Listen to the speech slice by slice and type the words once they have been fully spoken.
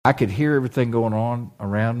I could hear everything going on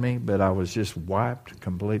around me, but I was just wiped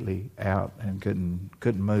completely out and couldn't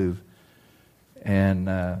move. And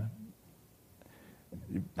I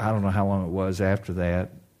don't know how long it was after that.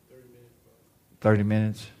 30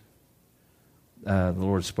 minutes. The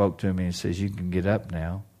Lord spoke to me and says, "You can get up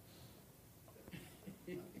now."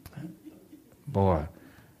 Boy,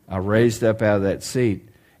 I raised up out of that seat.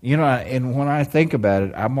 You know, and when I think about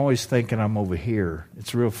it, I'm always thinking I'm over here.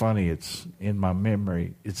 It's real funny. It's in my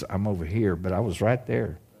memory. I'm over here, but I was right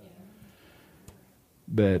there.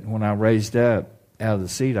 But when I raised up out of the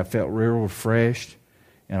seat, I felt real refreshed,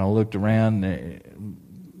 and I looked around.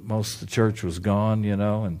 Most of the church was gone, you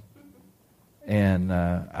know, and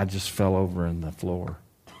I just fell over in the floor.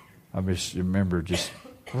 I just remember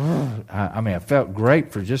I felt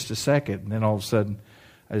great for just a second, and then all of a sudden,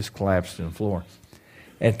 I just collapsed in the floor.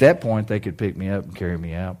 At that point, they could pick me up and carry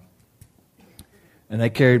me out. And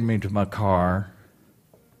they carried me to my car.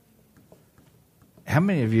 How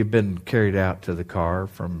many of you have been carried out to the car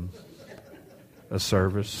from a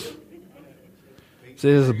service?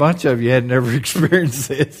 See, there's a bunch of you had never experienced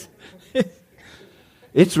this.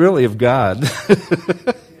 It's really of God.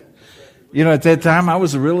 You know, at that time, I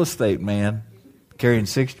was a real estate man, carrying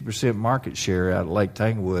 60% market share out of Lake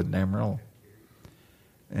Tanglewood in Amarillo.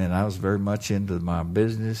 And I was very much into my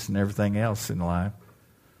business and everything else in life.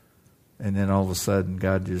 And then all of a sudden,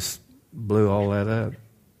 God just blew all that up.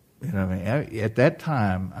 You know what I mean? At that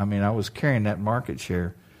time, I was carrying that market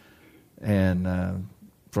share. And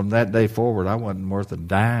from that day forward, I wasn't worth a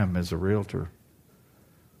dime as a realtor.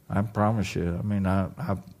 I promise you.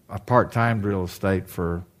 I part-timed real estate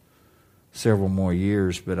for several more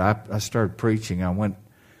years, but I started preaching.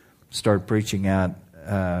 Started preaching out.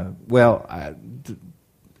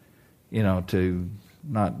 To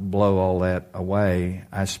not blow all that away,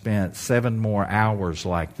 I spent 7 more hours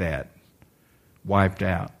like that, wiped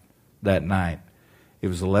out that night. It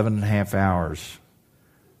was 11 and a half hours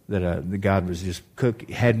that God was just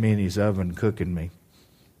had me in His oven cooking me.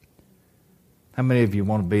 How many of you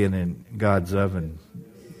want to be in God's oven?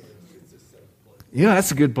 You know,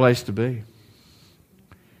 that's a good place to be.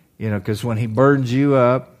 You know, because when He burns you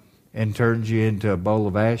up and turns you into a bowl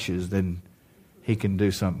of ashes, then He can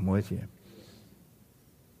do something with you.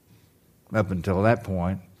 Up until that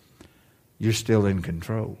point, you're still in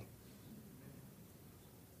control.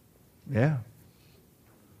 Yeah.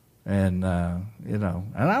 And, and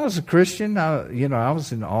I was a Christian. I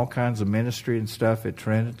was in all kinds of ministry and stuff at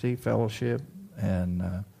Trinity Fellowship,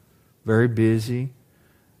 and very busy.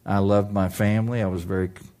 I loved my family. I was very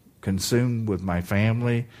consumed with my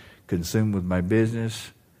family, consumed with my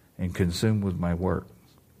business, and consumed with my work.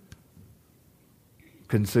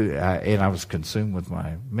 And I was consumed with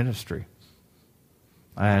my ministry.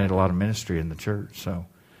 I had a lot of ministry in the church, so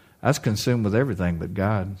I was consumed with everything but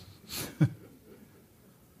God.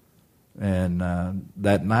 And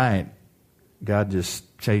that night, God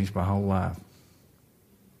just changed my whole life.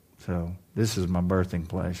 So this is my birthing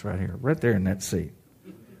place right here, right there in that seat.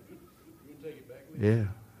 Yeah,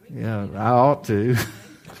 I ought to.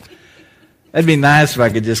 That'd be nice if I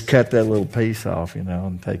could just cut that little piece off,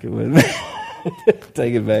 and take it with me.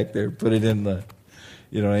 Take it back there, put it in the,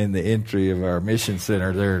 in the entry of our mission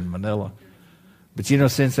center there in Manila. But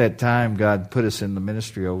since that time, God put us in the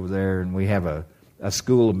ministry over there, and we have a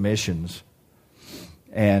school of missions.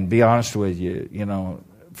 And be honest with you,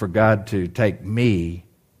 for God to take me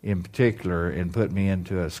in particular and put me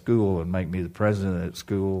into a school and make me the president of that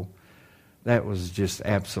school, that was just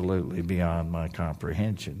absolutely beyond my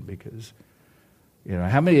comprehension. Because,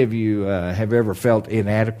 how many of you have ever felt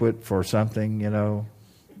inadequate for something,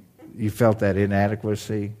 You felt that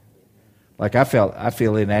inadequacy? Like I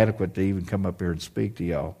feel inadequate to even come up here and speak to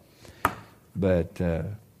y'all. But,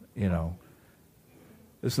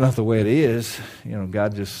 it's not the way it is.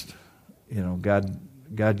 God just,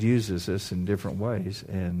 God uses us in different ways.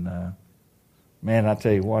 And, man, I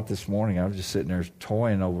tell you what, this morning I was just sitting there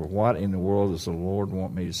toying over what in the world does the Lord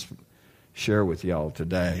want me to share with y'all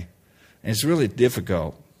today. And it's really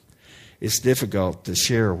difficult. It's difficult to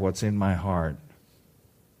share what's in my heart,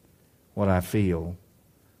 what I feel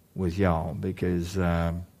with y'all, because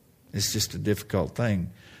it's just a difficult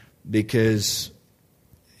thing. Because,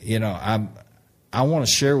 I want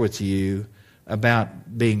to share with you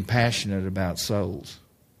about being passionate about souls.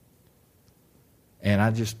 And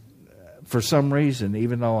I just, for some reason,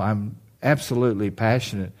 even though I'm absolutely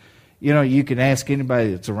passionate, you can ask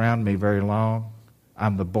anybody that's around me very long,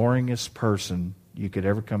 I'm the boringest person you could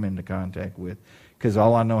ever come into contact with, because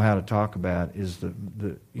all I know how to talk about is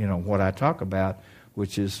the what I talk about,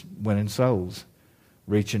 which is winning souls,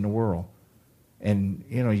 reaching the world. And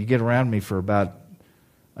you get around me for about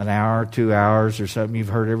an hour, 2 hours or something, you've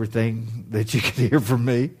heard everything that you could hear from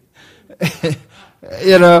me.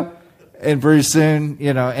 And pretty soon,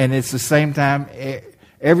 and it's the same time.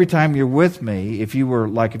 Every time you're with me, if you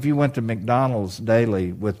went to McDonald's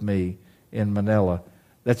daily with me in Manila,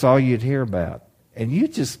 that's all you'd hear about. And you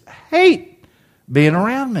just hate being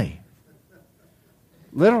around me.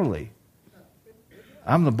 Literally.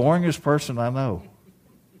 I'm the boringest person I know.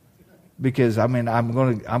 Because I'm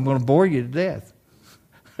going to bore you to death.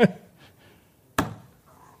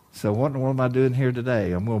 So what am I doing here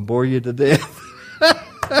today? I'm going to bore you to death.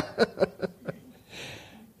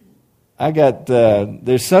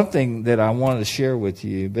 There's something that I wanted to share with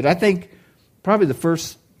you, but I think probably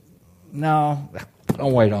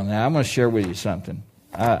don't wait on that. I'm going to share with you something.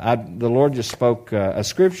 The Lord just spoke a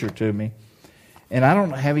scripture to me, and I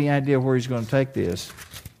don't have any idea where He's going to take this.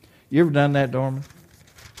 You ever done that, Dorman?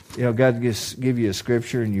 God just give you a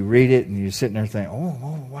scripture and you read it and you're sitting there thinking,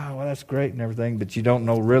 oh, wow, well, that's great and everything, but you don't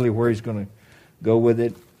know really where He's going to go with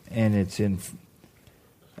it. And it's in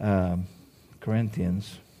 1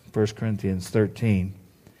 Corinthians 13,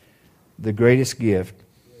 the greatest gift.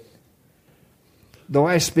 Though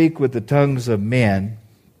I speak with the tongues of men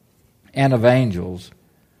and of angels,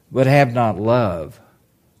 but have not love,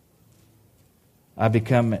 I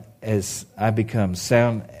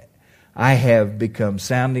have become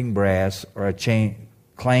sounding brass or a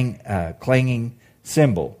clanging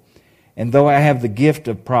cymbal. And though I have the gift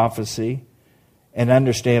of prophecy and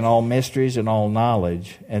understand all mysteries and all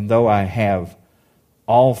knowledge, and though I have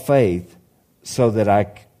all faith so that I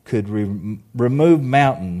could remove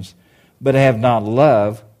mountains, but have not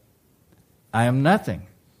love, I am nothing.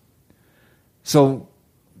 So,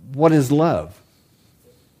 what is love?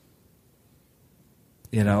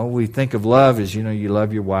 We think of love as, you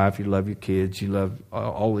love your wife, you love your kids, you love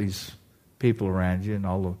all these people around you and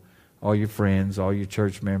all your friends, all your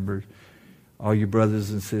church members, all your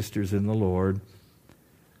brothers and sisters in the Lord.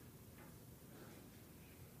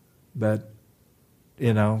 But,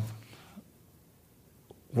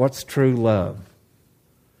 what's true love?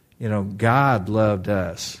 God loved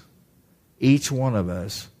us, each one of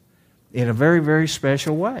us, in a very, very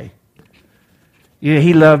special way.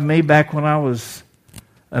 He loved me back when I was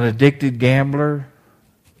an addicted gambler,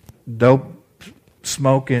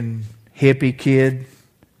 dope-smoking hippie kid.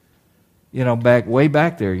 Way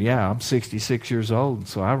back there. Yeah, I'm 66 years old,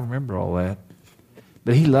 so I remember all that.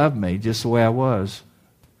 But He loved me just the way I was.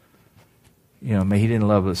 He didn't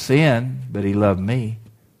love the sin, but He loved me.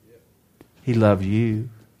 He loved you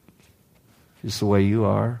just the way you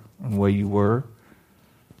are and the way you were.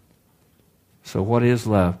 So what is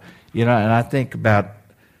love? And I think about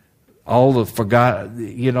all the forgotten.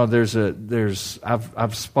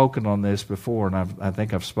 I've spoken on this before, and I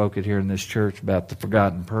think I've spoken here in this church about the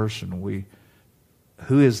forgotten person.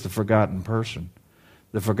 Who is the forgotten person?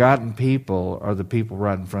 The forgotten people are the people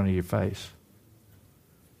right in front of your face.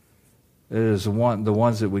 It is the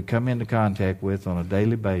ones that we come into contact with on a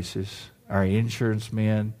daily basis. Our insurance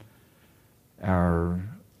men, our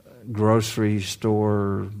grocery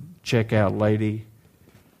store checkout lady,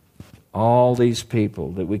 all these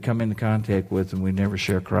people that we come into contact with and we never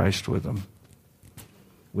share Christ with them.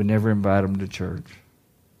 We never invite them to church.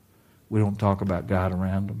 We don't talk about God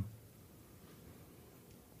around them.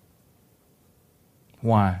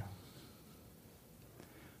 Why?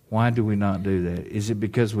 Why do we not do that? Is it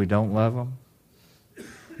because we don't love them?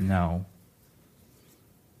 No.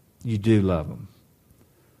 You do love them.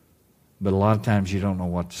 But a lot of times you don't know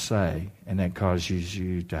what to say, and that causes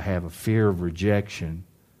you to have a fear of rejection,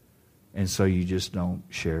 and so you just don't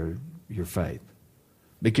share your faith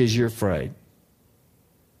because you're afraid.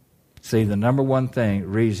 See, the number one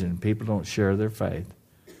reason people don't share their faith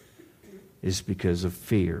is because of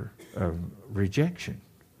fear of rejection.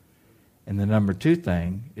 And the number two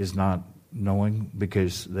thing is not knowing,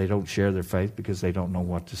 because they don't share their faith because they don't know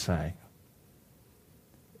what to say.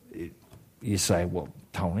 You say, well,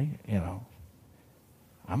 Tony,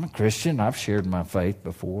 I'm a Christian. I've shared my faith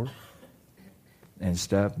before and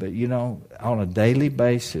stuff. But, on a daily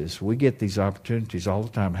basis, we get these opportunities all the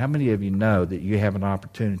time. How many of you know that you have an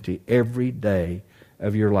opportunity every day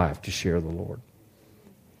of your life to share the Lord?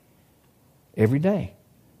 Every day.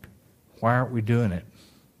 Why aren't we doing it?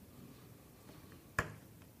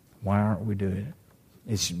 Why aren't we doing it?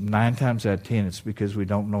 It's 9 times out of 10, it's because we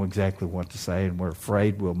don't know exactly what to say, and we're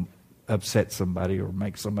afraid we'll upset somebody or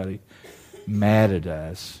make somebody mad at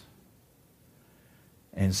us.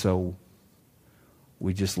 And so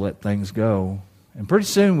we just let things go. And pretty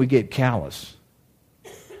soon we get callous.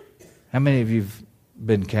 How many of you have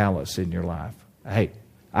been callous in your life? Hey,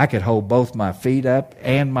 I could hold both my feet up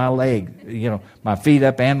and my leg, my feet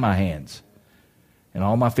up and my hands. And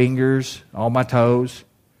all my fingers, all my toes,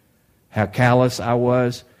 how callous I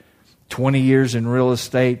was. 20 years in real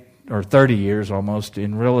estate, or 30 years almost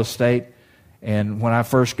in real estate. And when I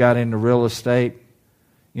first got into real estate,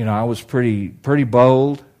 I was pretty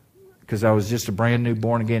bold because I was just a brand new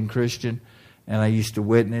born-again Christian. And I used to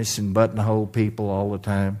witness and buttonhole people all the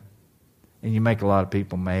time. And you make a lot of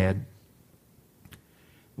people mad.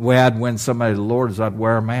 The way I'd win somebody to the Lord is I'd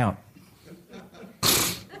wear them out.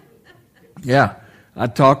 Yeah.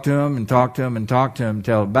 I'd talk to them and talk to them and talk to them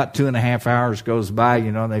until about 2.5 hours goes by,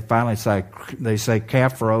 and they finally say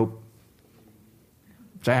calf rope.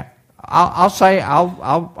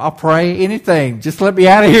 I'll pray, anything. Just let me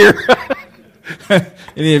out of here.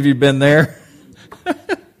 Any of you been there?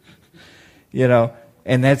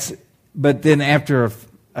 But then after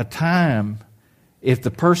a time, if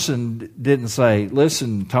the person didn't say,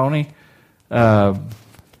 listen, Tony,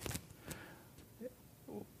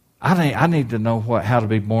 I need to know how to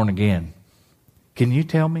be born again. Can you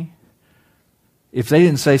tell me? If they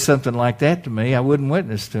didn't say something like that to me, I wouldn't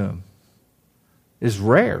witness to them. It's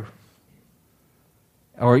rare.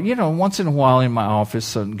 Or, once in a while in my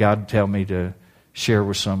office, God would tell me to share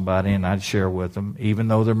with somebody, and I'd share with them, even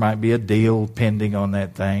though there might be a deal pending on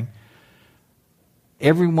that thing.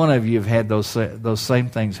 Every one of you have had those same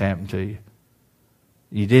things happen to you.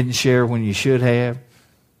 You didn't share when you should have,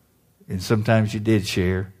 and sometimes you did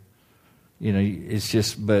share. It's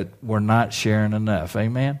just, but we're not sharing enough.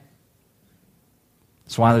 Amen?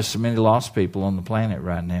 That's why there's so many lost people on the planet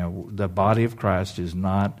right now. The body of Christ is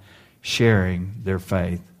not sharing their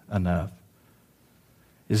faith enough.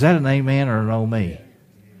 Is that an amen or an oh me?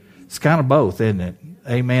 It's kind of both, isn't it?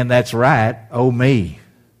 Amen, that's right. Oh me,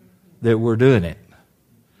 that we're doing it.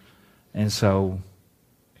 And so,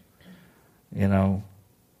 the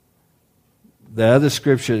other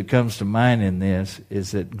scripture that comes to mind in this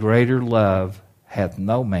is that greater love hath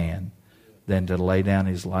no man than to lay down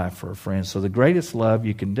his life for a friend. So the greatest love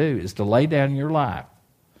you can do is to lay down your life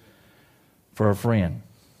for a friend.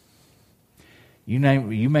 You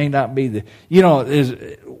may not be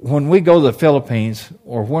when we go to the Philippines,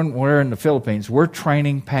 or when we're in the Philippines, we're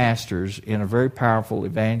training pastors in a very powerful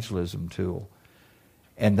evangelism tool.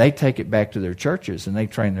 And they take it back to their churches and they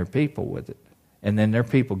train their people with it. And then their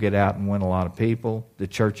people get out and win a lot of people. The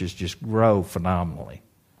churches just grow phenomenally.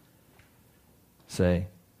 See?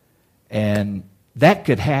 And that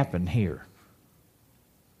could happen here.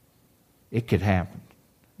 It could happen.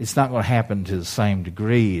 It's not going to happen to the same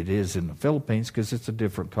degree it is in the Philippines because it's a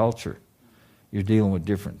different culture. You're dealing with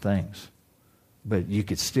different things. But you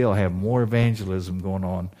could still have more evangelism going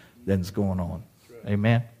on than's going on. Right.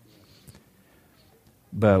 Amen?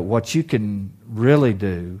 But what you can really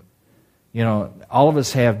do, all of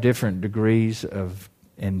us have different degrees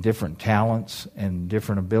and different talents and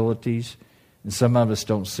different abilities. And some of us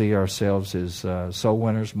don't see ourselves as soul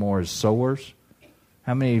winners, more as sowers.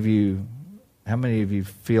 How many of you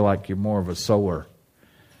feel like you're more of a sower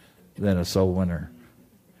than a soul winner?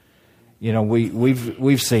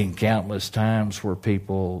 We've seen countless times where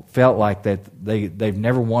people felt like that they've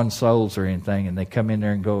never won souls or anything, and they come in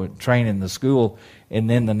there and go and train in the school, and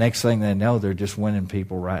then the next thing they know, they're just winning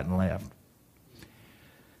people right and left.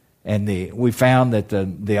 And we found that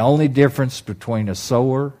the only difference between a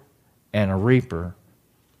sower and a reaper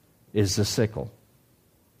is the sickle.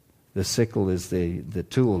 The sickle is the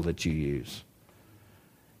tool that you use.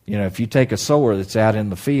 If you take a sower that's out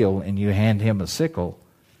in the field and you hand him a sickle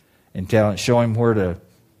and show him where to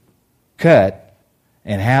cut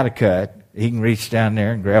and how to cut, he can reach down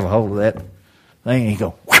there and grab a hold of that thing and he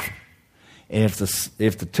go, whoosh. And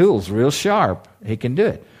if the tool's real sharp, he can do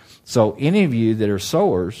it. So any of you that are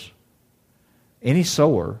sowers, any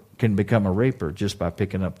sower can become a reaper just by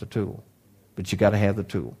picking up the tool. But you got to have the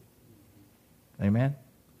tool. Amen?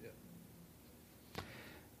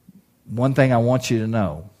 One thing I want you to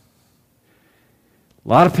know. A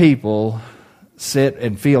lot of people sit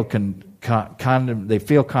and feel they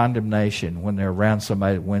feel condemnation when they're around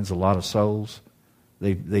somebody that wins a lot of souls.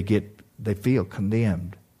 They feel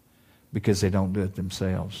condemned because they don't do it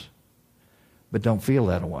themselves. But don't feel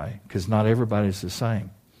that way, because not everybody's the same.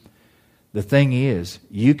 The thing is,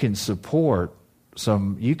 you can support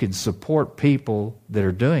people that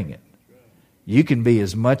are doing it. You can be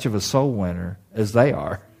as much of a soul winner as they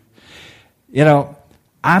are.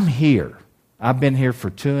 I'm here. I've been here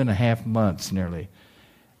for 2.5 months nearly.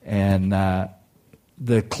 And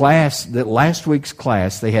last week's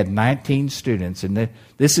class, they had 19 students. And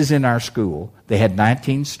this is in our school. They had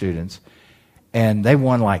 19 students. And they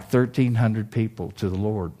won like 1,300 people to the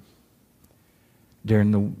Lord.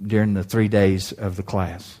 during the 3 days of the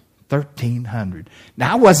class. 1,300.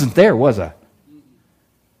 Now, I wasn't there, was I?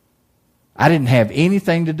 I didn't have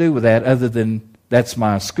anything to do with that other than that's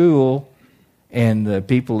my school and the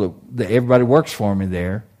people that everybody works for me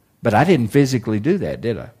there. But I didn't physically do that,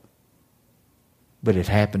 did I? But it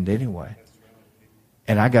happened anyway.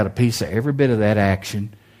 And I got a piece of every bit of that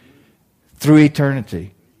action through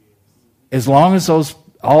eternity. As long as those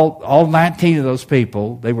all 19 of those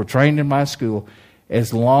people, they were trained in my school,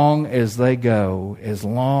 as long as they go, as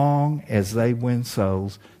long as they win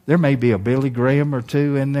souls, there may be a Billy Graham or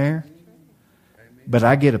two in there, but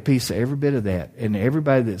I get a piece of every bit of that. And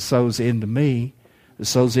everybody that sows into me, that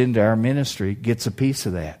sows into our ministry, gets a piece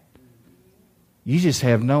of that. You just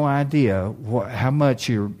have no idea how much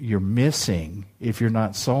you're missing if you're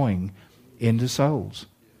not sowing into souls.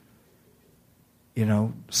 You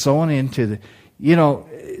know, sowing into the... You know,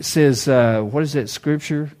 it says, what is that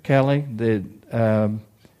scripture, Callie? That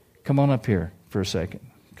come on up here for a second.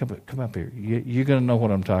 Come up here. You're going to know what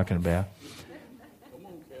I'm talking about. Come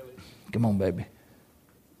on, Kelly. Come on, baby.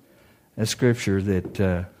 That scripture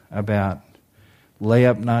that about lay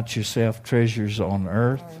up not yourself treasures on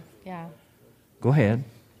earth. Yeah. Go ahead.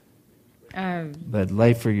 But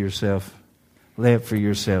lay up for yourselves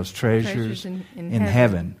treasures in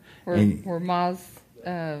heaven. Where moths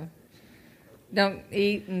don't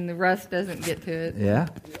eat and the rust doesn't get to it. Yeah.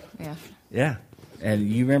 Yeah. Yeah. And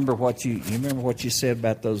you remember what you said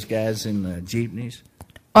about those guys in the jeepneys?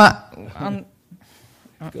 On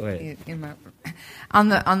Go ahead. On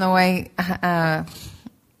the way,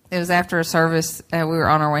 it was after a service. We were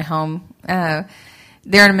on our way home there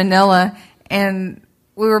in Manila, and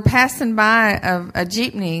we were passing by a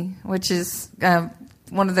jeepney, which is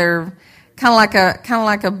one of their kind of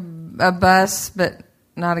like a bus, but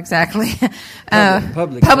not exactly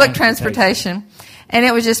public transportation. And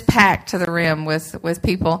it was just packed to the rim with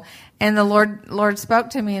people. And the Lord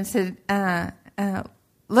spoke to me and said,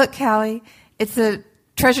 "Look, Callie, it's a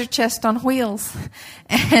treasure chest on wheels."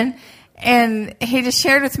 And he just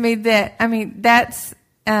shared with me that, I mean, that's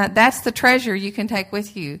the treasure you can take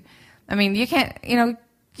with you. I mean, you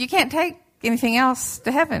can't take anything else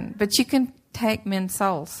to heaven, but you can take men's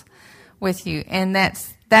souls with you, and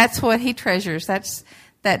that's what he treasures.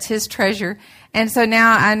 That's his treasure. And so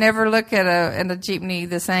now I never look at a jeepney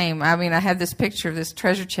the same. I mean, I have this picture of this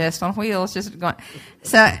treasure chest on wheels just going.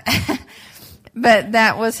 So, but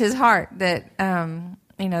that was his heart. That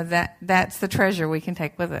that's the treasure we can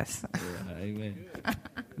take with us. Yeah, amen.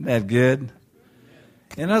 Isn't that good?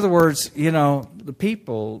 In other words, the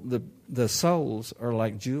people, the souls are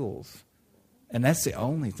like jewels, and that's the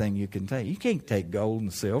only thing you can take. You can't take gold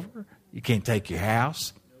and silver. You can't take your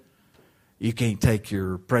house. You can't take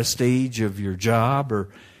your prestige of your job or,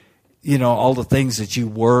 all the things that you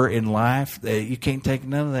were in life. You can't take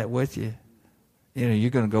none of that with you. You're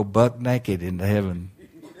going to go buck naked into heaven.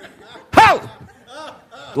 Ho!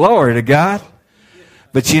 Glory to God.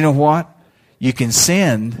 But you know what? You can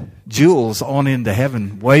send jewels on into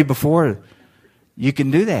heaven way before you can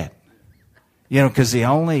do that. Because the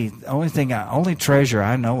only treasure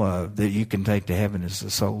I know of that you can take to heaven is the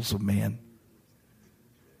souls of men.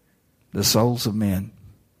 The souls of men.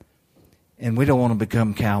 And we don't want to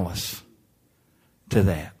become callous to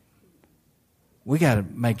that. We got to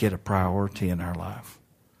make it a priority in our life.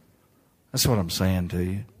 That's what I'm saying to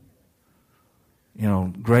you.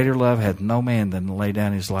 Greater love hath no man than to lay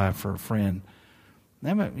down his life for a friend.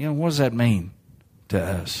 What does that mean to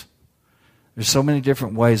us? There's so many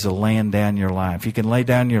different ways of laying down your life. You can lay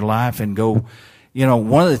down your life and go,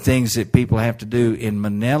 one of the things that people have to do in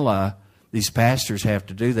Manila, these pastors have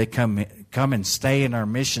to do, they come and stay in our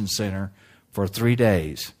mission center for 3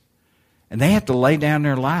 days. And they have to lay down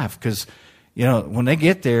their life because, when they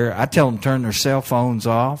get there, I tell them to turn their cell phones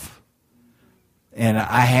off. And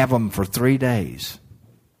I have them for 3 days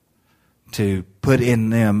to put in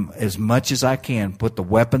them as much as I can, put the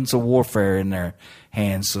weapons of warfare in their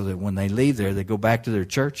hands so that when they leave there, they go back to their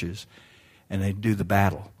churches and they do the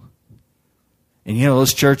battle. And,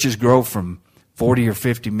 those churches grow from 40 or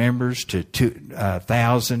 50 members to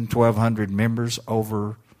 1,000, 1,200 members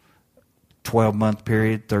over 12-month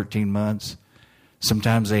period, 13 months.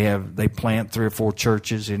 Sometimes they plant 3 or 4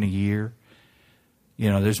 churches in a year.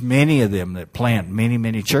 There's many of them that plant many,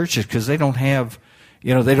 many churches because they don't have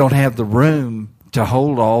the room to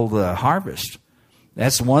hold all the harvest.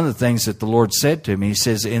 That's one of the things that the Lord said to me. He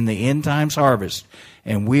says, in the end times harvest,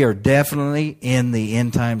 and we are definitely in the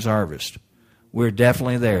end times harvest. We're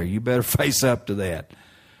definitely there. You better face up to that.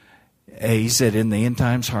 He said, in the end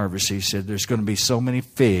times harvest, he said, there's going to be so many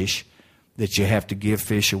fish that you have to give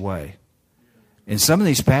fish away. And some of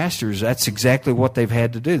these pastors, that's exactly what they've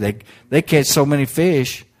had to do. They catch so many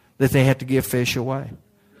fish that they have to give fish away.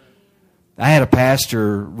 I had a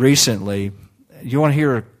pastor recently. You want to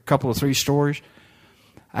hear a couple of 3 stories?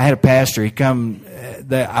 I had a pastor.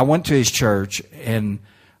 I went to his church, and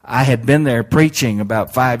I had been there preaching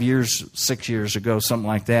about 6 years ago, something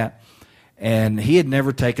like that. And he had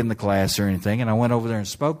never taken the class or anything. And I went over there and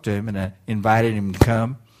spoke to him, and I invited him to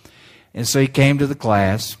come. And so he came to the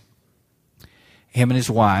class, him and his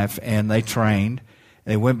wife, and they trained.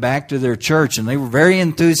 They went back to their church, and they were very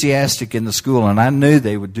enthusiastic in the school, and I knew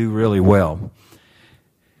they would do really well.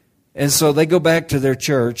 And so they go back to their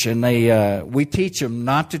church, and we teach them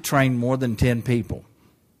not to train more than 10 people.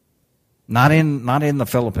 Not in the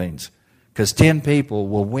Philippines, because 10 people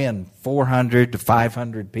will win 400 to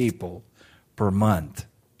 500 people per month,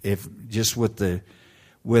 if just with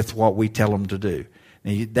what we tell them to do.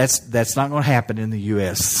 Now, that's not going to happen in the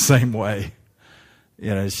U.S. the same way.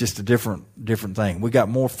 You know, it's just a different thing. We got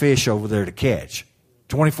more fish over there to catch,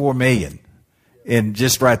 24 million, in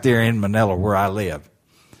just right there in Manila where I live.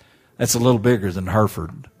 That's a little bigger than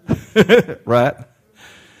Hereford, right?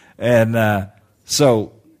 And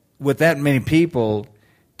so with that many people,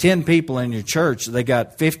 10 people in your church, they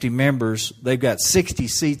got 50 members, they've got 60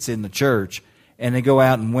 seats in the church, and they go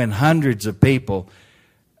out and win hundreds of people.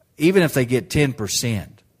 Even if they get 10%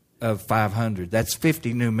 of 500, that's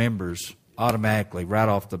 50 new members automatically right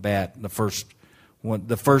off the bat. The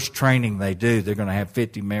first training they do, they're going to have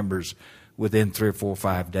 50 members within 3 or 4 or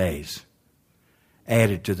 5 days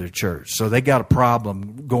added to their church. So they got a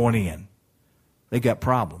problem going in. They got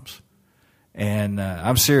problems. And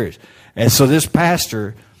I'm serious. And so this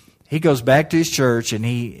pastor, he goes back to his church and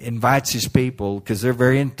he invites his people, because they're a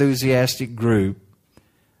very enthusiastic group.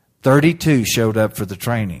 32 showed up for the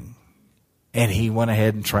training, and he went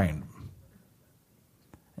ahead and trained them.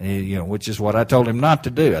 And which is what I told him not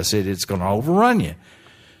to do. I said, it's going to overrun you.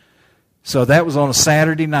 So that was on a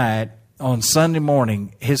Saturday night. On Sunday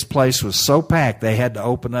morning, his place was so packed they had to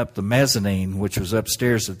open up the mezzanine, which was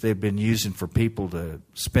upstairs, that they'd been using for people to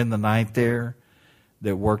spend the night there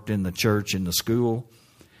that worked in the church and the school.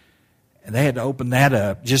 And they had to open that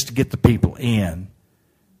up just to get the people in.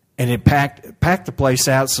 And it packed the place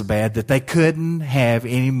out so bad that they couldn't have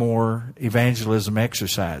any more evangelism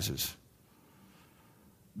exercises.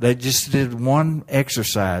 They just did one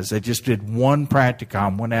exercise. They just did one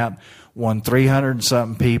practicum, went out, won 300 and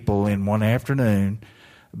something people in one afternoon,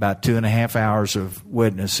 about 2.5 hours of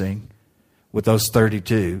witnessing with those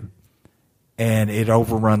 32, and it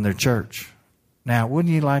overrun their church. Now,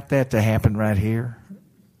 wouldn't you like that to happen right here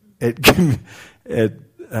at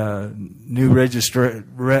New Restoration?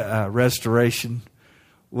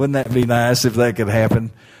 Wouldn't that be nice if that could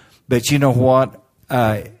happen? But you know what?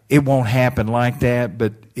 It won't happen like that,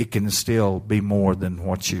 but it can still be more than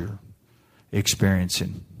what you're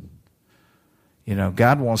experiencing.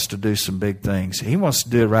 God wants to do some big things. He wants to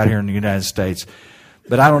do it right here in the United States.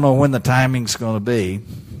 But I don't know when the timing's going to be.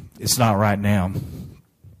 It's not right now,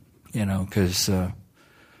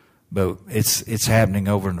 but it's happening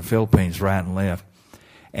over in the Philippines right and left.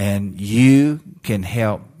 And you can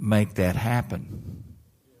help make that happen.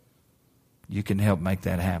 You can help make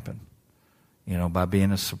that happen, by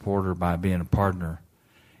being a supporter, by being a partner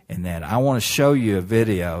in that. I want to show you a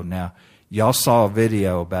video. Now, y'all saw a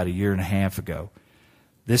video about 1.5 years ago.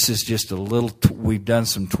 This is just a little, we've done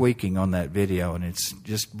some tweaking on that video, and it's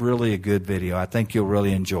just really a good video. I think you'll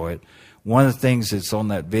really enjoy it. One of the things that's on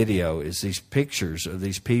that video is these pictures of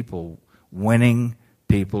these people winning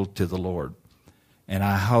people to the Lord. And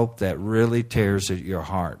I hope that really tears at your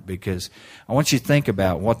heart, because I want you to think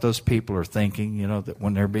about what those people are thinking, that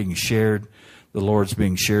when they're being shared, the Lord's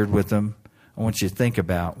being shared with them. I want you to think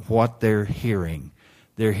about what they're hearing.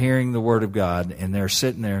 They're hearing the Word of God, and they're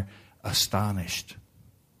sitting there astonished.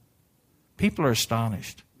 People are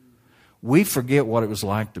astonished. We forget what it was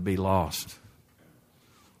like to be lost.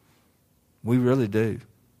 We really do.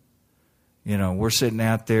 We're sitting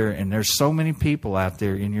out there, and there's so many people out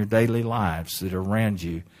there in your daily lives that are around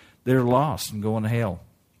you that are lost and going to hell.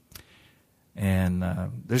 And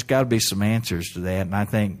there's got to be some answers to that. And I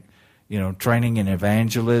think, training in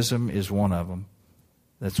evangelism is one of them.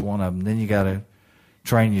 That's one of them. Then you got to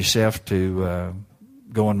train yourself to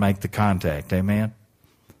go and make the contact. Amen?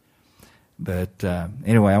 But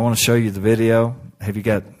anyway, I want to show you the video. Have you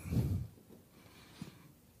got...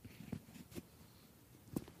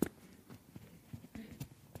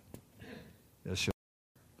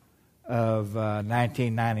 of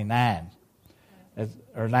 1999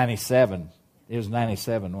 or 97. It was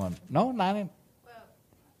 97 one. No, 90.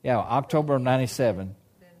 Yeah, October of 97.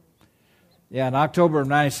 Yeah, in October of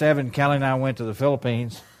 97, Callie and I went to the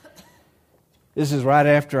Philippines. This is right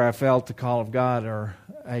after I felt the call of God, or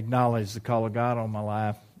I acknowledged the call of God on my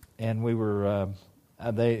life. And we were,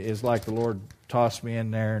 it's like the Lord tossed me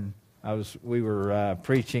in there, and we were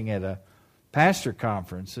preaching at a pastor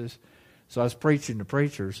conferences. So I was preaching to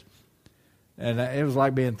preachers. And it was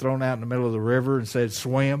like being thrown out in the middle of the river and said,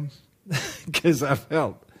 swim, because I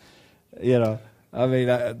felt,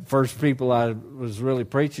 first people I was really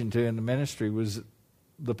preaching to in the ministry was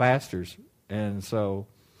the pastors. And so,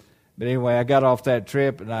 but anyway, I got off that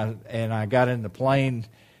trip, and I got in the plane,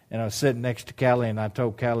 and I was sitting next to Callie, and I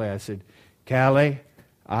told Callie, I said, Callie,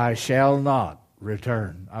 I shall not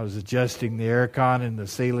return. I was adjusting the aircon in the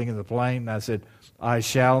ceiling of the plane, and I said, I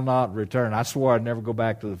shall not return. I swore I'd never go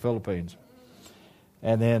back to the Philippines.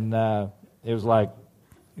 And then it was like,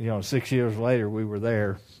 6 years later, we were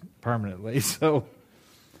there permanently. So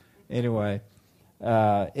anyway,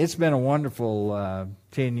 it's been a wonderful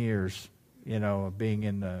 10 years, of being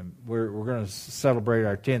in the, we're going to celebrate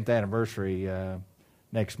our 10th anniversary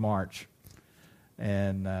next March.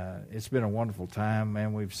 And it's been a wonderful time,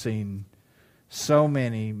 and we've seen so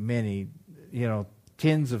many,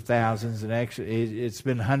 tens of thousands, and actually it's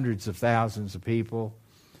been hundreds of thousands of people.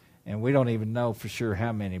 And we don't even know for sure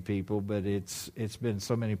how many people, but it's been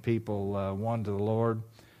so many people won to the Lord,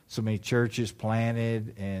 so many churches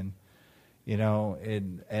planted, and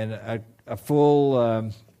a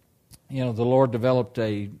full, the Lord developed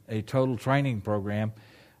a total training program.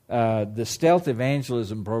 The Stealth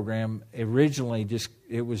Evangelism program originally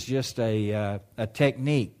it was just a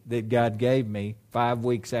technique that God gave me 5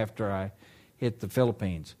 weeks after I hit the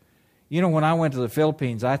Philippines. When I went to the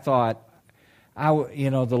Philippines, I thought,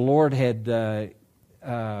 the Lord had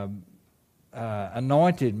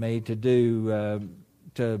anointed me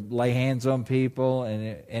to lay hands on people,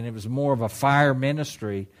 and it was more of a fire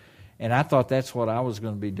ministry, and I thought that's what I was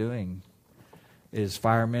going to be doing, is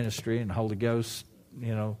fire ministry and Holy Ghost,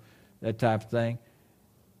 that type of thing.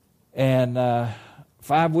 And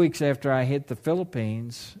 5 weeks after I hit the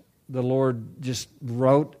Philippines, the Lord just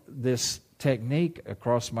wrote this technique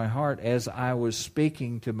across my heart as I was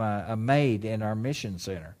speaking to a maid in our mission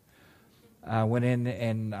center. I went in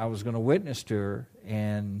and I was going to witness to her,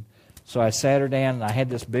 and so I sat her down, and I had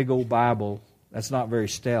this big old Bible that's not very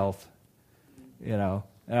stealth, and I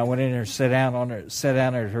went in there and sat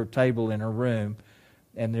down at her table in her room,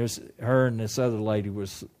 and there's her and this other lady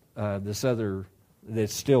was this other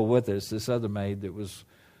that's still with us, this other maid that was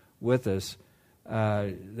with us.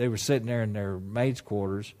 They were sitting there in their maid's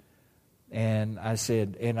quarters. And I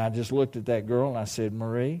said, and I just looked at that girl, and I said,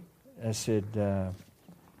 Marie, I said,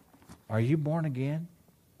 are you born again?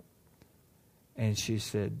 And she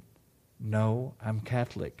said, no, I'm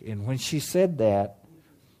Catholic. And when she said that,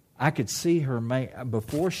 I could see her,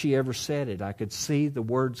 before she ever said it, I could see the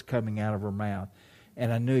words coming out of her mouth.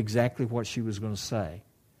 And I knew exactly what she was going to say.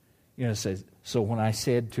 So when I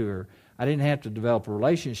said to her, I didn't have to develop a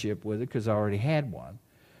relationship with her because I already had one.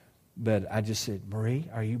 But I just said, Marie,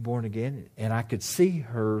 are you born again? And I could see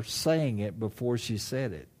her saying it before she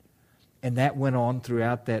said it. And that went on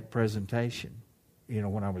throughout that presentation,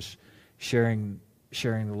 when I was sharing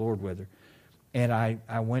the Lord with her. And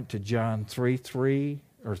I went to John 3,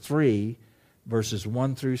 verses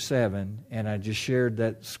 1 through 7, and I just shared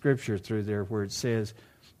that scripture through there where it says,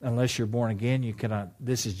 unless you're born again, you cannot,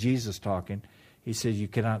 this is Jesus talking, he says, you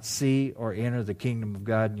cannot see or enter the kingdom of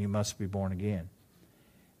God, and you must be born again.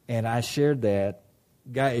 And I shared that.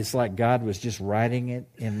 It's like God was just writing it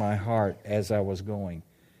in my heart as I was going.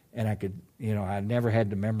 And I could, I never had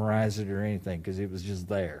to memorize it or anything because it was just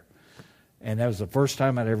there. And that was the first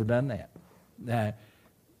time I'd ever done that.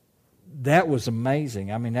 That was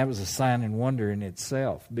amazing. I mean, that was a sign and wonder in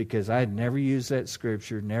itself because I had never used that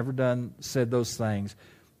scripture, never said those things.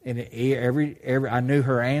 And I knew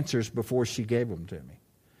her answers before she gave them to me.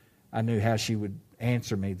 I knew how she would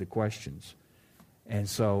answer me the questions. And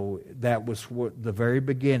so that was the very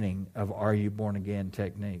beginning of Are You Born Again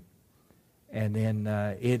technique. And then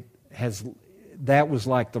that was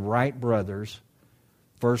like the Wright brothers'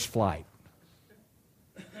 first flight.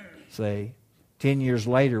 See, 10 years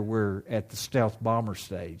later, we're at the stealth bomber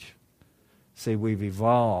stage. See, we've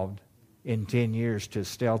evolved in 10 years to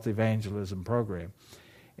stealth evangelism program.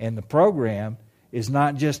 And the program is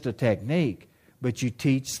not just a technique, but you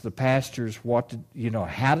teach the pastors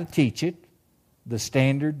how to teach it, the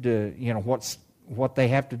standard, what they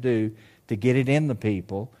have to do to get it in the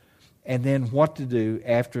people, and then what to do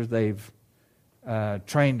after they've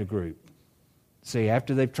trained a group. See,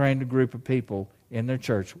 after they've trained a group of people in their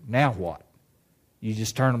church, now what? You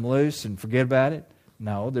just turn them loose and forget about it?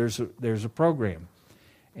 No, there's a program.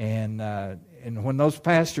 And when those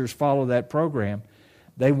pastors follow that program,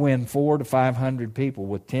 they win 400 to 500 people.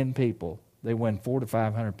 With 10 people, they win 400 to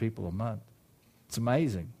 500 people a month. It's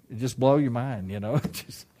amazing. It just blow your mind,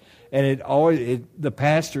 the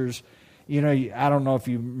pastors, I don't know if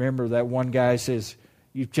you remember that one guy says,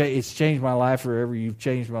 it's changed my life forever. You've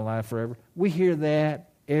changed my life forever. We hear that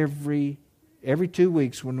every 2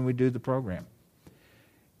 weeks when we do the program.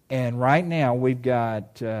 And right now we've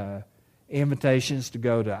got invitations to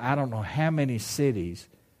go to I don't know how many cities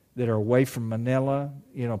that are away from Manila,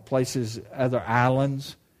 places, other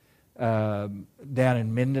islands. Down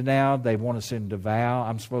in Mindanao, they want us in Davao.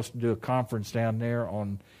 I'm supposed to do a conference down there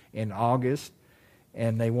in August.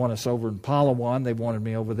 And they want us over in Palawan. They wanted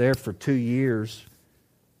me over there for 2 years.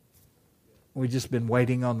 We've just been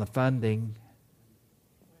waiting on the funding.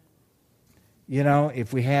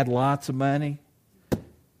 If we had lots of money,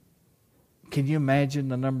 can you imagine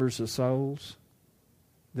the numbers of souls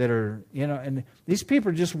that are, and these people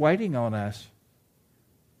are just waiting on us.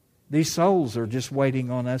 These souls are just waiting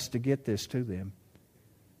on us to get this to them.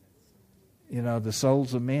 The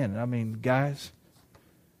souls of men. I mean, guys,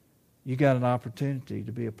 you got an opportunity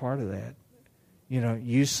to be a part of that.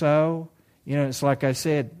 You sow. It's like I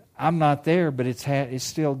said, I'm not there, but it's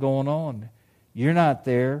still going on. You're not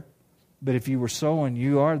there, but if you were sowing,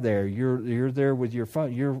 you are there. You're there with your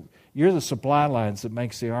fund. You're the supply lines that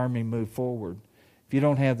makes the army move forward. If you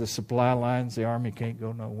don't have the supply lines, the army can't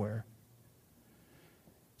go nowhere.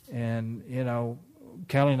 And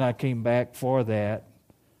Kelly and I came back for that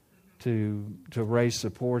to raise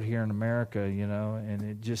support here in America. And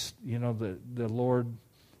it just the Lord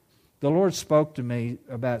spoke to me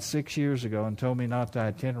about 6 years ago and told me not to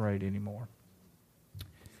itinerate anymore.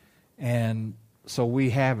 And so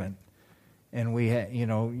we haven't.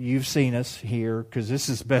 And you've seen us here because this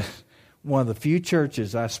has been one of the few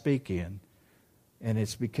churches I speak in. And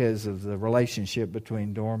it's because of the relationship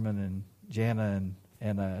between Dorman and Jana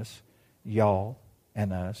and us, y'all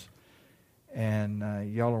and us. And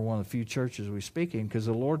y'all are one of the few churches we speak in because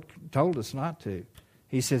the Lord told us not to.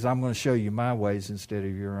 He says, I'm going to show you my ways instead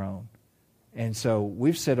of your own. And so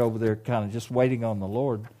we've sat over there kind of just waiting on the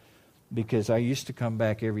Lord because I used to come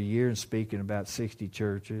back every year and speak in about 60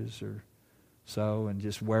 churches or so and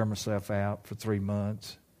just wear myself out for 3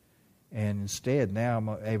 months. And instead, now I'm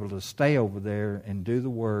able to stay over there and do the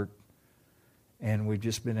work. And we've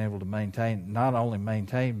just been able to not only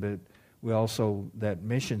maintain, but we also, that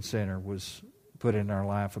mission center was put in our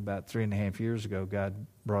life about 3.5 years ago. God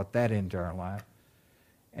brought that into our life.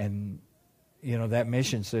 And, that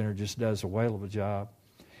mission center just does a whale of a job.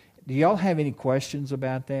 Do y'all have any questions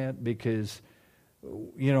about that? Because,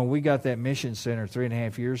 we got that mission center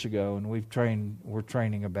 3.5 years ago, and we're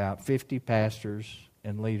training about 50 pastors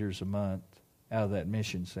and leaders a month out of that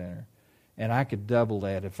mission center. And I could double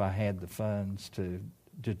that if I had the funds to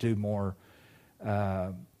do more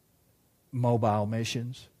mobile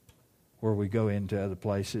missions where we go into other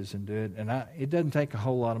places and do it. And it doesn't take a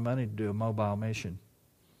whole lot of money to do a mobile mission.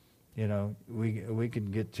 We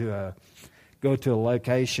can go to a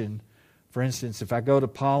location. For instance, if I go to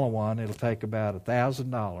Palawan, it'll take about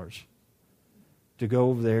 $1,000 to go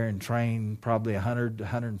over there and train probably 100 to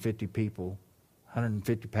 150 people,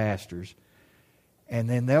 150 pastors. And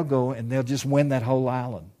then they'll go and they'll just win that whole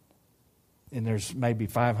island. And there's maybe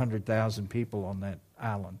 500,000 people on that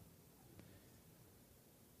island.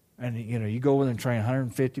 And, you go over there and train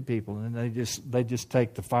 150 people, and then they just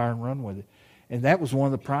take the fire and run with it. And that was one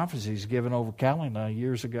of the prophecies given over Kalina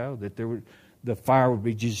years ago, that the fire would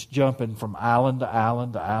be just jumping from island to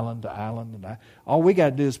island to island to island. And all we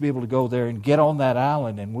got to do is be able to go there and get on that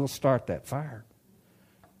island, and we'll start that fire.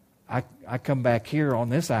 I come back here on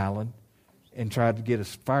this island and try to get a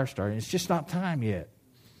fire started. It's just not time yet.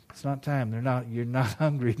 It's not time. You're not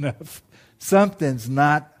hungry enough. Something's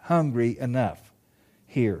not hungry enough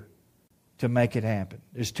here to make it happen.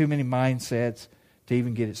 There's too many mindsets to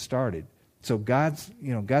even get it started. So God's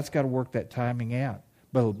got to work that timing out.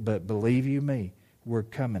 But believe you me, we're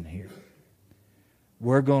coming here.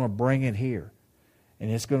 We're going to bring it here. And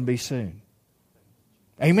it's going to be soon.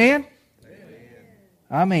 Amen?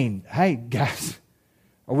 I mean, hey, guys,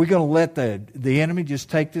 are we going to let the enemy just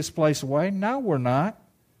take this place away? No, we're not.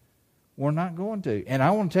 We're not going to. And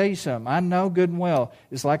I want to tell you something. I know good and well,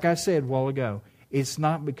 it's like I said a while ago, it's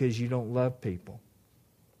not because you don't love people.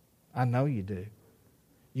 I know you do.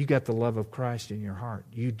 You got the love of Christ in your heart.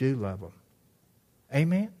 You do love them.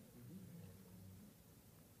 Amen?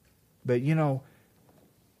 But,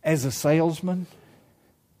 as a salesman,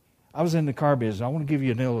 I was in the car business. I want to give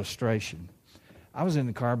you an illustration. I was in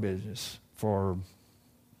the car business for,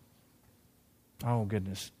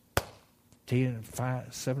 10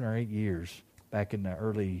 7 or 8 years back in the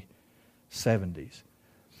early 70s.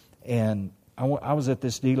 And I was at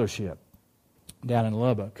this dealership down in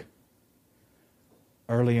Lubbock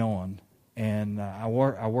early on. And I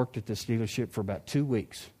worked at this dealership for about 2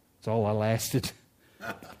 weeks. That's all I lasted.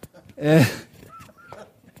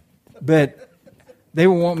 But they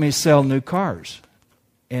were wanting me to sell new cars.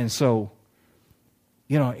 And so,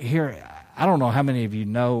 here, I don't know how many of you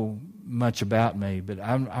know much about me, but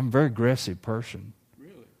I'm a very aggressive person.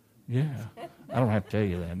 Really? Yeah. I don't have to tell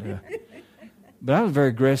you that, do I? But I was very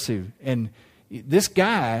aggressive. And this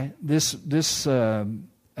guy, this dealer,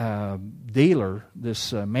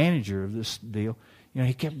 this manager of this deal,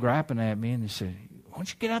 he kept griping at me, and he said, "Why don't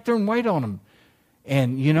you get out there and wait on him?"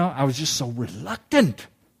 And, I was just so reluctant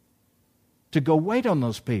to go wait on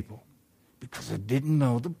those people because I didn't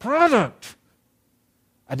know the product.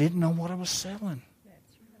 I didn't know what I was selling.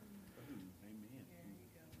 That's right. Amen.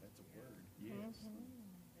 That's a word.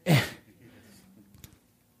 Yes.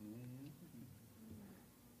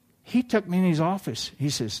 He took me in his office. He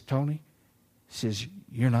says, "Tony," he says,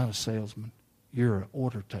 "you're not a salesman. You're an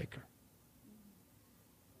order taker."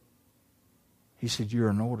 He said, "You're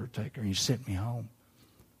an order taker." And he sent me home.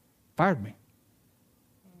 Fired me.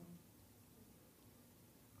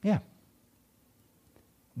 Yeah.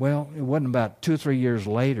 Well, it wasn't about 2 or 3 years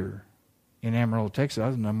later in Amarillo, Texas, I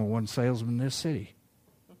was the number one salesman in this city.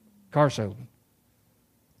 Car salesman.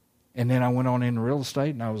 And then I went on into real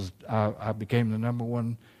estate, and I became the number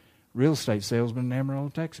one real estate salesman in Amarillo,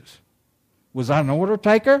 Texas. Was I an order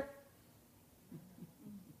taker?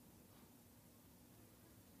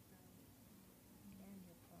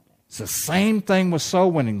 It's the same thing with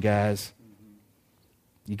soul winning, guys.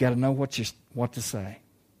 You got to know what to say.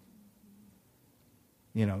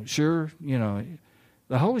 Sure,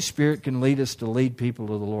 the Holy Spirit can lead us to lead people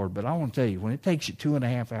to the Lord. But I want to tell you, when it takes you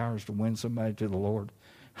 2.5 hours to win somebody to the Lord,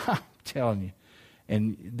 I'm telling you,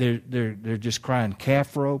 and they're just crying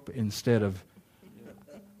calf rope instead of.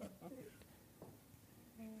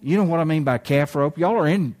 You know what I mean by calf rope? Y'all are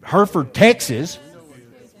in Hereford, Texas.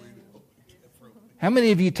 How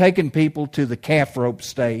many of you taken people to the calf rope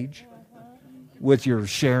stage with your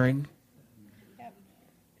sharing?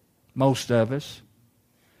 Most of us.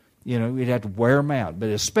 We'd have to wear them out, but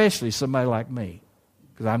especially somebody like me,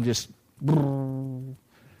 because I'm just.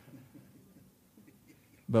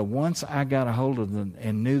 But once I got a hold of them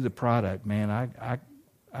and knew the product, man, I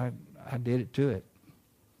did it to it.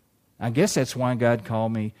 I guess that's why God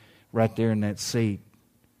called me right there in that seat,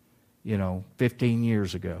 15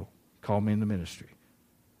 years ago. Called me in the ministry.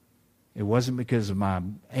 It wasn't because of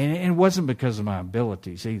and it wasn't because of my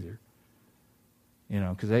abilities either.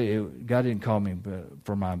 Because God didn't call me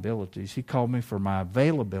for my abilities. He called me for my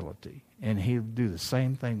availability, and He'll do the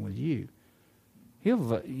same thing with you.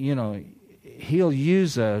 He'll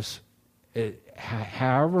use us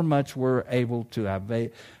however much we're able to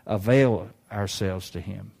avail ourselves to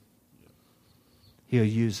Him. He'll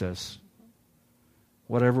use us.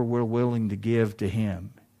 Whatever we're willing to give to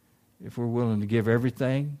Him. If we're willing to give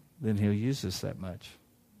everything, then He'll use us that much.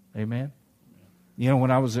 Amen? When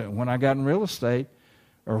I got in real estate,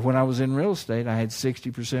 or when I was in real estate, I had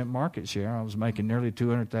 60% market share. I was making nearly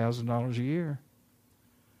 $200,000 a year.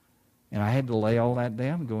 And I had to lay all that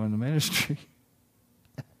down and go in the ministry.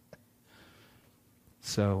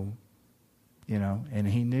 So, and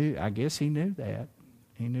He knew, I guess He knew that.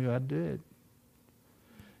 He knew I'd do it.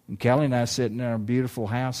 And Kelly and I sitting in our beautiful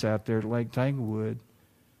house out there at Lake Tanglewood,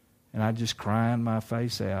 and I just crying my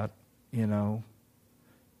face out, in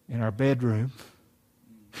our bedroom.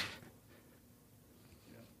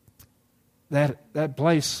 That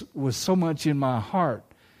place was so much in my heart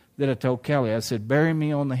that I told Kelly, I said, "Bury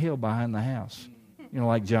me on the hill behind the house."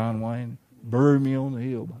 Like John Wayne, bury me on the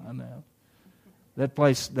hill behind the house. That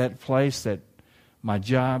place, that my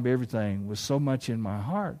job, everything was so much in my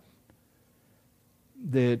heart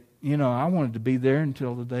that, I wanted to be there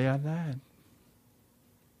until the day I died.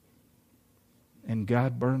 And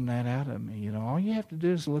God burned that out of me. All you have to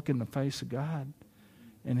do is look in the face of God,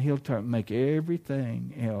 and He'll make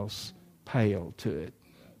everything else pale to it.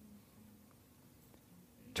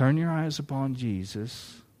 Turn your eyes upon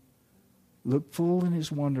Jesus. Look full in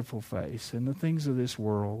His wonderful face, and the things of this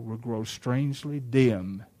world will grow strangely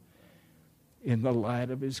dim in the light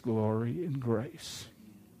of His glory and grace.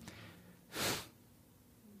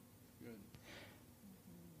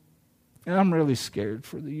 And I'm really scared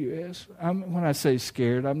for the U.S. When I say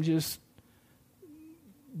scared, I'm just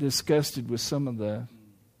disgusted with some of the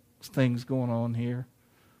things going on here,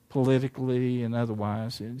 politically and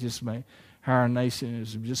otherwise. It just how our nation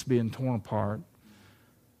is just being torn apart.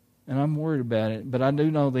 And I'm worried about it, but I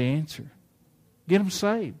do know the answer. Get them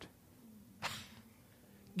saved.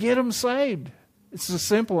 Get them saved. It's a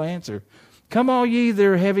simple answer. Come all ye that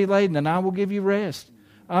are heavy laden, and I will give you rest.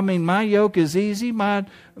 I mean, my yoke is easy, my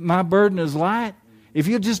burden is light. If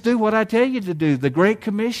you'll just do what I tell you to do, the Great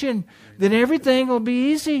Commission, then everything will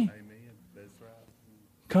be easy. Amen. That's right.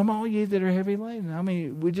 Come all ye that are heavy laden. I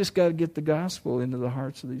mean, we just got to get the gospel into the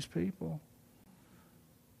hearts of these people.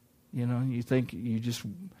 You know, you think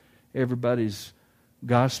everybody's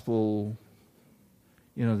gospel,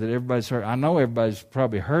 you know, that everybody's heard. I know everybody's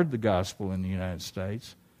probably heard the gospel in the United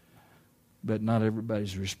States, but not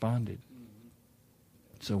everybody's responded.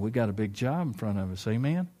 So we got a big job in front of us.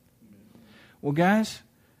 Amen? Well, guys,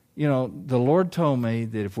 you know, the Lord told me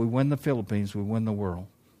that if we win the Philippines, we win the world.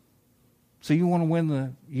 So you want to win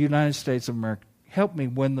the United States of America? Help me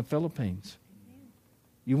win the Philippines.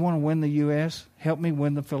 You want to win the U.S.? Help me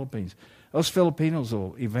win the Philippines. Those Filipinos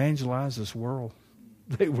will evangelize this world.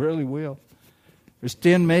 They really will. There's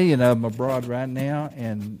 10 million of them abroad right now,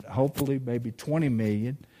 and hopefully maybe 20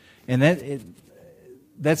 million. And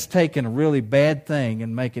that's taking a really bad thing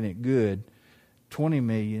and making it good. 20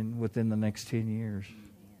 million within the next 10 years.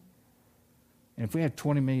 And if we have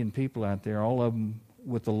 20 million people out there, all of them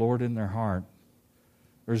with the Lord in their heart,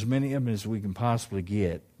 or as many of them as we can possibly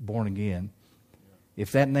get born again,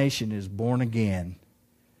 if that nation is born again,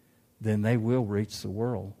 then they will reach the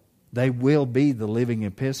world. They will be the living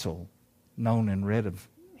epistle known and read of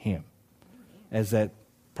Him. As that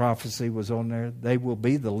prophecy was on there, they will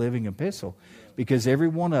be the living epistle. Because every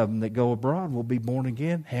one of them that go abroad will be born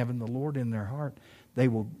again, having the Lord in their heart. They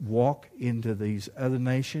will walk into these other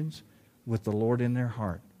nations with the Lord in their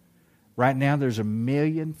heart. Right now there's 1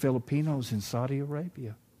 million Filipinos in Saudi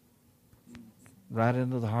Arabia. Right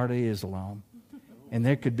into the heart of Islam. And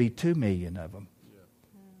there could be 2 million of them.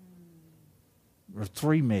 Or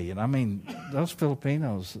 3 million. I mean, those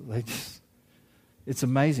Filipinos, it's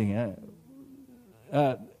amazing.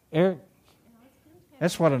 Eric,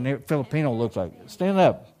 that's what a Filipino looks like. Stand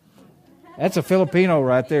up. That's a Filipino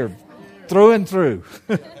right there, through and through.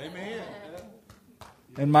 Amen.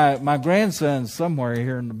 And my grandson's somewhere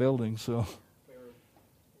here in the building. So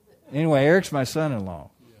anyway, Eric's my son-in-law.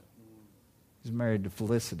 He's married to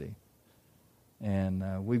Felicity,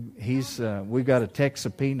 and we've got a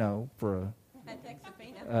Texapino for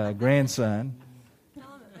a grandson. Tell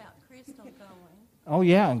them about Crystal going. Oh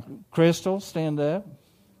yeah, Crystal, stand up.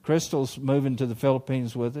 Crystal's moving to the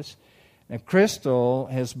Philippines with us. Now, Crystal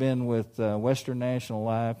has been with Western National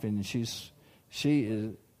Life, and she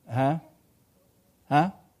is,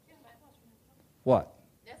 What?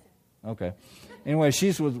 Okay. Anyway,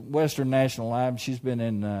 she's with Western National Life. She's been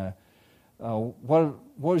in, what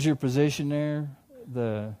was your position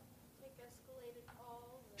there?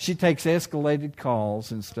 She takes escalated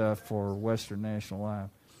calls and stuff for Western National Life.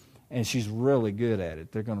 And she's really good at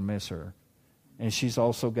it. They're going to miss her. And she's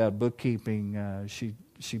also got bookkeeping. She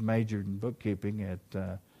majored in bookkeeping at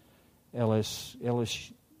LS.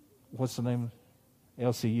 What's the name?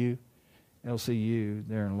 LCU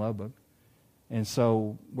there in Lubbock. And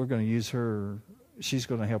so we're going to use her. She's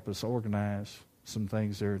going to help us organize some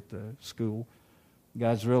things there at the school.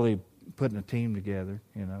 God's really putting a team together,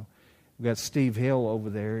 you know. We've got Steve Hill over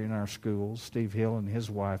there in our school. Steve Hill and his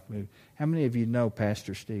wife moved. How many of you know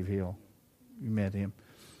Pastor Steve Hill? You met him.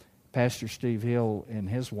 Pastor Steve Hill and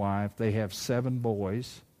his wife, they have 7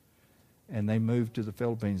 boys, and they moved to the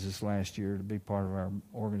Philippines this last year to be part of our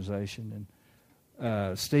organization.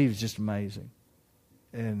 And Steve's just amazing.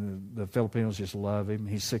 And the Filipinos just love him.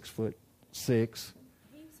 He's 6'6". He's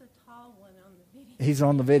a tall one on the video. He's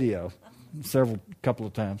on the video couple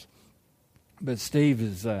of times. But Steve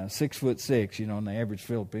is 6'6", you know, and the average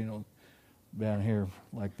Filipino down here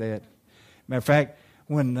like that. Matter of fact,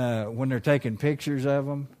 when they're taking pictures of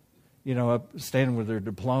them, you know, up standing with their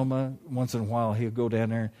diploma, once in a while he'll go down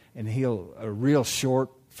there and a real short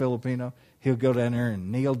Filipino, he'll go down there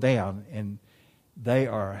and kneel down, and they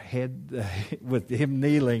are with him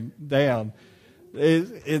kneeling down.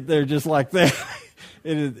 They're just like that.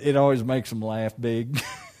 It always makes them laugh big.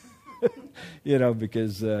 You know,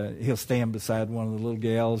 because he'll stand beside one of the little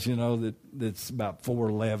gals, you know, that's about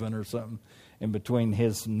 4'11" or something. And between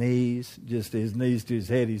his knees, just his knees to his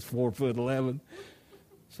head, he's 4'11".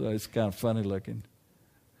 So it's kind of funny looking.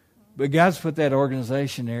 But God's put that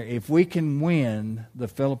organization there. If we can win the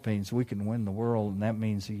Philippines, we can win the world, and that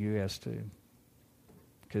means the U.S. too.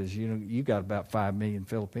 Because, you know, you got about 5 million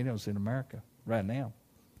Filipinos in America right now.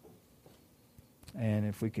 And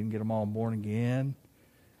if we can get them all born again,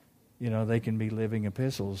 you know, they can be living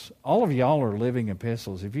epistles. All of y'all are living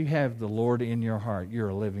epistles. If you have the Lord in your heart, you're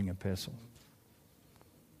a living epistle.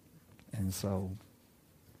 And so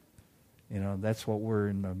That's what we're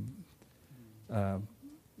in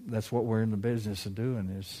the business of doing,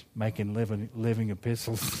 is making living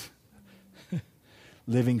epistles,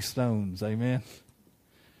 living stones. Amen.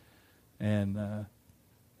 And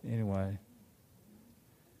anyway,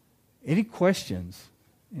 any questions?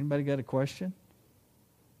 Anybody got a question?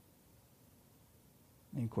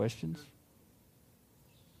 Any questions?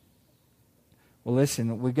 Well,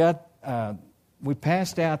 listen, we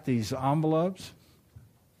passed out these envelopes,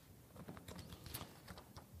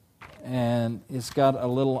 and it's got a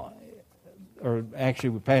little, or actually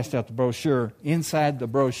we passed out the brochure. Inside the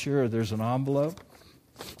brochure there's an envelope.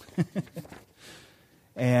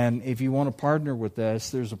 And if you want to partner with us,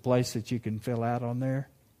 there's a place that you can fill out on there.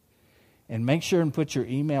 And make sure and put your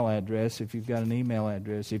email address if you've got an email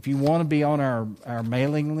address. If you want to be on our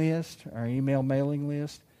mailing list, our email mailing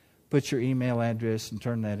list, put your email address and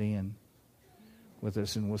turn that in with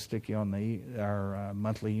us, and we'll stick you on our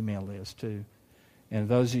monthly email list too. And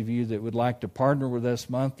those of you that would like to partner with us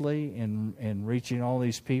monthly in reaching all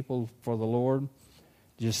these people for the Lord,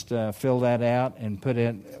 just fill that out and put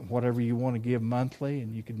in whatever you want to give monthly,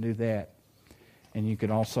 and you can do that. And you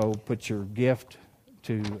can also put your gift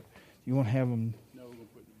to. You want to have them? No, we're going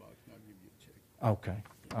to put it in the box, and I'll give you a check.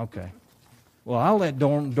 Okay. Well, I'll let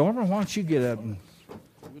Dorman. Dorman, why don't you get up and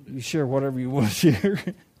you share whatever you want to share?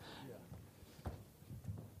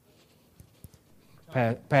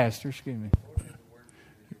 Pastor, excuse me.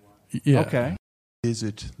 Yeah. Okay.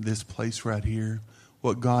 Visit this place right here.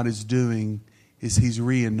 What God is doing is He's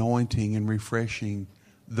re-anointing and refreshing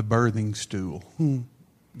the birthing stool.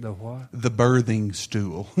 The what? The birthing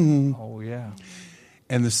stool. Oh, yeah.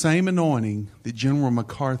 And the same anointing that General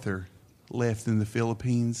MacArthur left in the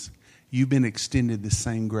Philippines, you've been extended the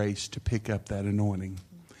same grace to pick up that anointing.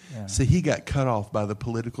 Yeah. See, he got cut off by the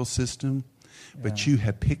political system, but you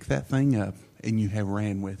have picked that thing up and you have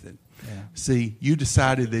ran with it. Yeah. See, you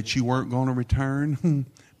decided that you weren't going to return,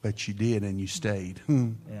 but you did and you stayed.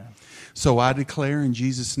 Yeah. So I declare in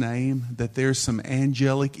Jesus' name that there's some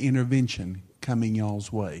angelic intervention coming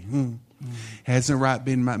y'all's way. Hasn't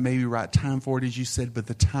been maybe right time for it, as you said, but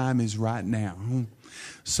the time is right now.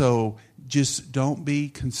 So just don't be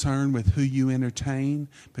concerned with who you entertain,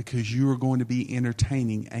 because you are going to be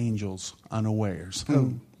entertaining angels unawares.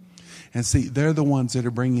 And see, they're the ones that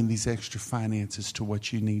are bringing these extra finances to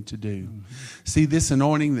what you need to do. See, this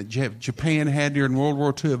anointing that Japan had during World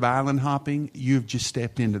War II of island hopping, you've just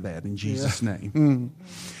stepped into that in Jesus' name.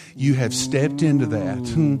 You have stepped into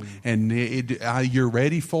that, and you're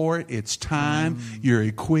ready for it. It's time. You're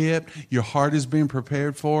equipped. Your heart has been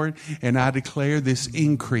prepared for it, and I declare this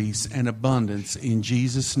increase and abundance in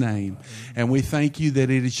Jesus' name. And we thank you that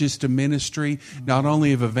it is just a ministry not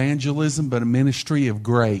only of evangelism, but a ministry of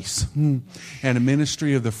grace and a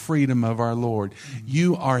ministry of the freedom of our Lord.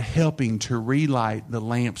 You are helping to relight the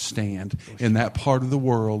lampstand in that part of the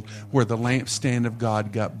world where the lampstand of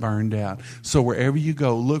God got burned out. So wherever you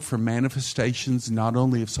go, look for manifestations not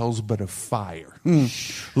only of souls but of fire.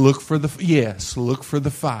 Look for the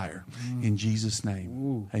fire in Jesus'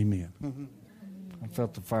 name. Amen. I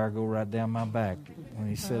felt the fire go right down my back when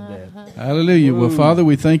he said that. Hallelujah. Well, Father,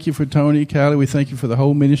 we thank you for Tony, Callie. We thank you for the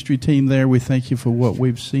whole ministry team there. We thank you for what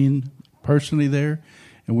we've seen personally there.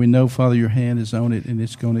 And we know, Father, your hand is on it and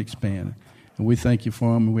it's going to expand. And we thank you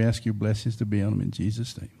for them, and we ask your blessings to be on them in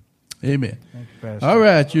Jesus' name. Amen. Thank you, Pastor. All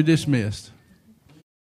right, you're dismissed.